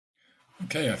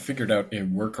Okay, I figured out a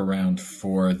workaround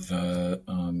for the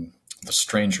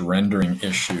strange rendering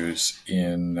issues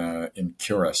in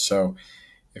Cura. So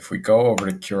if we go over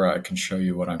to Cura, I can show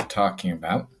you what I'm talking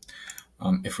about.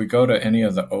 If we go to any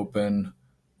of the open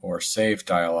or save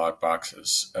dialog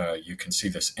boxes, you can see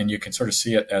this, and you can sort of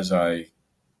see it as I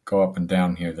go up and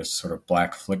down here, this sort of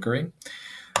black flickering.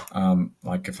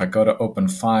 Like if I go to open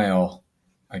file,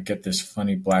 I get this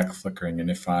funny black flickering, and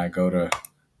if I go to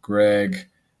Greg,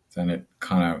 then it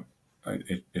kind of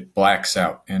it blacks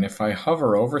out. And if I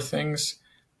hover over things,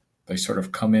 they sort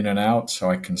of come in and out, so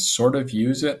I can sort of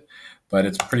use it, but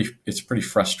it's pretty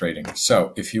frustrating.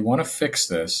 So if you want to fix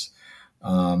this,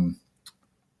 we're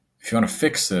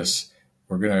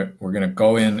gonna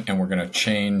go in and we're gonna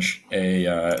change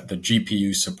the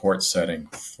GPU support setting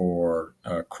for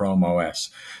ChromeOS.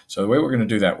 So the way we're gonna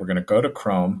do that, we're gonna go to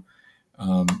Chrome,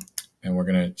 and we're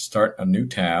gonna start a new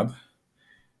tab,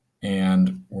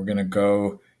 and we're gonna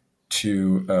go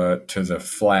to the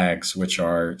flags, which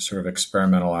are sort of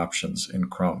experimental options in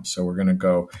Chrome. So we're gonna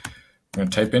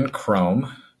type in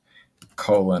Chrome :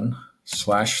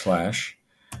 //flags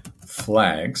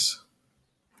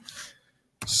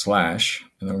 /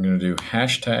 and then we're going to do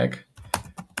hashtag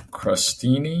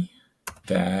Crostini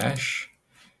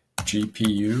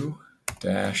 -GPU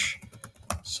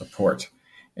support,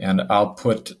 and I'll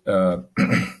put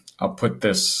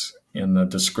this in the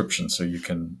description so you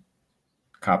can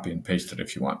copy and paste it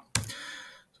if you want. So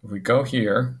if we go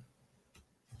here,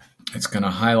 it's going to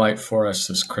highlight for us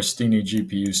this Crostini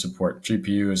GPU support.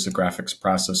 GPU is the graphics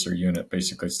processor unit.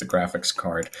 Basically, it's the graphics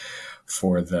card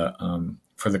for the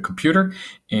computer,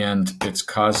 and it's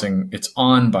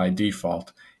on by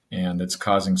default, and it's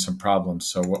causing some problems.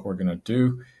 So what we're going to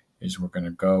do is we're going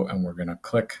to go and we're going to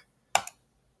click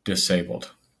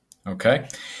disabled. Okay,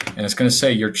 and it's going to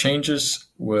say your changes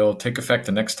will take effect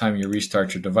the next time you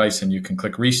restart your device, and you can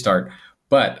click restart,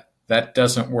 but that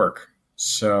doesn't work.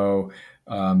 So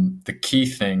the key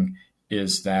thing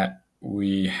is that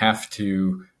we have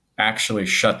to actually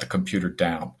shut the computer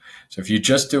down. So if you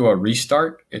just do a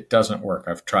restart, it doesn't work.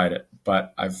 I've tried it,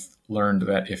 but I've learned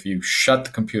that if you shut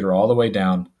the computer all the way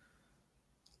down,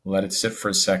 let it sit for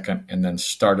a second, and then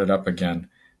start it up again,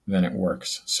 then it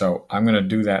works. So I'm going to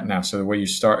do that now. So the way you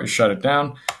shut it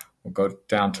down, we'll go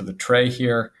down to the tray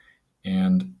here,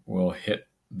 and we'll hit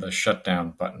the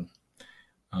shutdown button.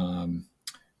 I'm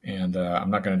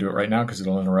not going to do it right now because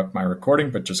it'll interrupt my recording,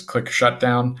 but just click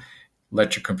shutdown,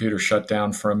 let your computer shut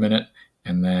down for a minute,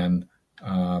 and then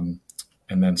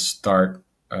start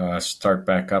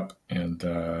back up and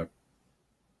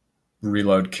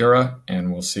reload Cura,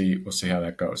 and we'll see how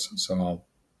that goes. So I'll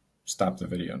stop the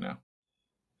video now.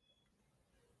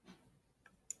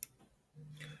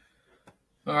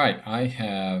 All right, I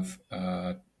have,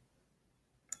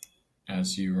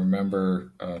 as you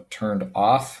remember, turned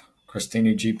off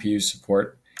Crostini GPU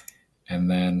support, and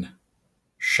then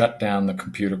shut down the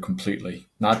computer completely.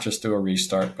 Not just do a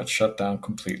restart, but shut down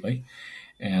completely.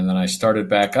 And then I started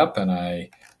back up, and I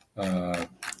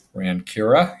ran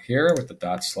Cura here with the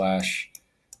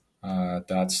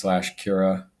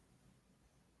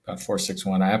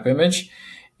 //Cura.461 app image,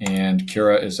 and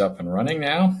Cura is up and running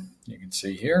now. You can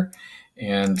see here.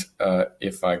 And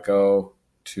if I go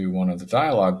to one of the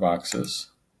dialog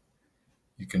boxes,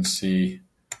 you can see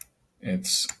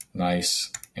it's nice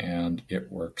and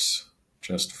it works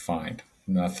just fine.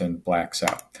 Nothing blacks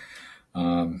out.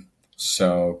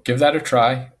 So give that a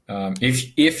try.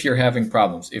 If you're having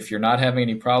problems. If you're not having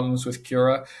any problems with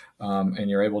Cura and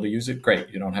you're able to use it, great.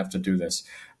 You don't have to do this.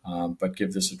 But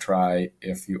give this a try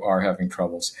if you are having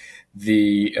troubles.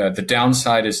 The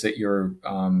downside is that your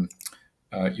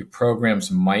programs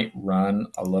might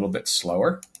run a little bit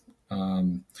slower.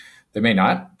 They may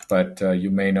not, but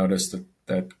you may notice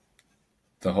that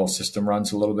the whole system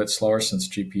runs a little bit slower since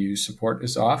GPU support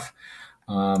is off.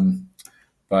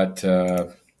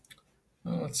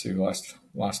 Let's see,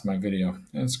 lost my video.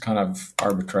 It's kind of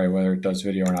arbitrary whether it does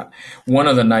video or not. One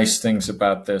of the nice things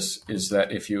about this is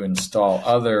that if you install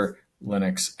other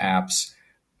Linux apps,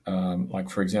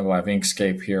 like for example, I have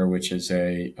Inkscape here, which is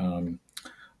a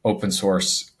open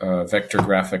source vector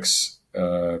graphics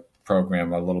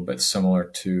program, a little bit similar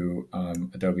to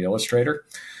Adobe Illustrator,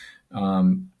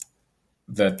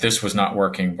 that this was not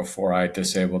working before I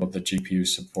disabled the GPU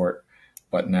support,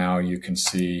 but now you can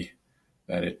see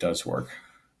that it does work.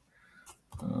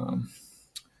 And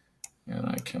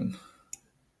I can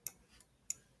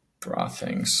draw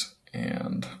things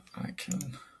and I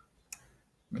can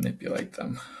manipulate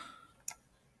them.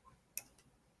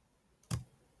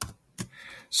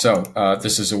 So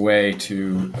this is a way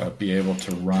to be able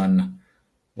to run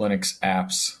Linux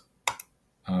apps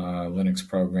Linux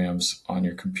programs on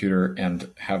your computer and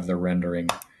have the rendering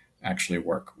actually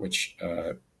work, which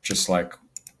just like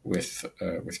with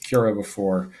Cura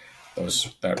before,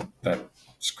 that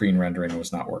screen rendering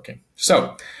was not working.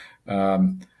 So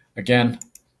again,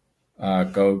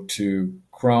 go to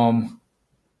Chrome,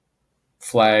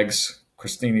 flags,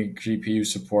 Christini GPU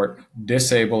support,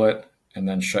 disable it, and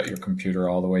then shut your computer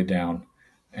all the way down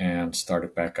and start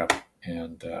it back up.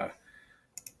 And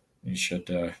you should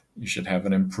have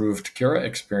an improved Cura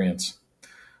experience.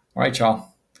 All right,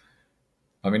 y'all.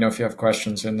 Let me know if you have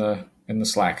questions in the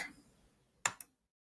Slack.